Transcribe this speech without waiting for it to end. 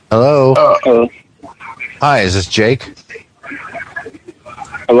Hi, is this Jake?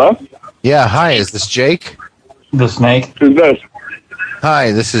 Hello? Yeah, hi, is this Jake? The snake. Who's this?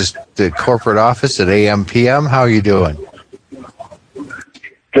 Hi, this is the corporate office at AMPM. How are you doing?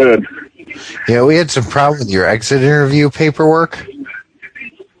 Good. Yeah, we had some problem with your exit interview paperwork.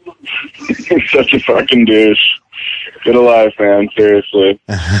 You're such a fucking douche. Get a life, man. Seriously.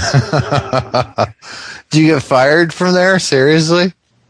 Did you get fired from there? Seriously?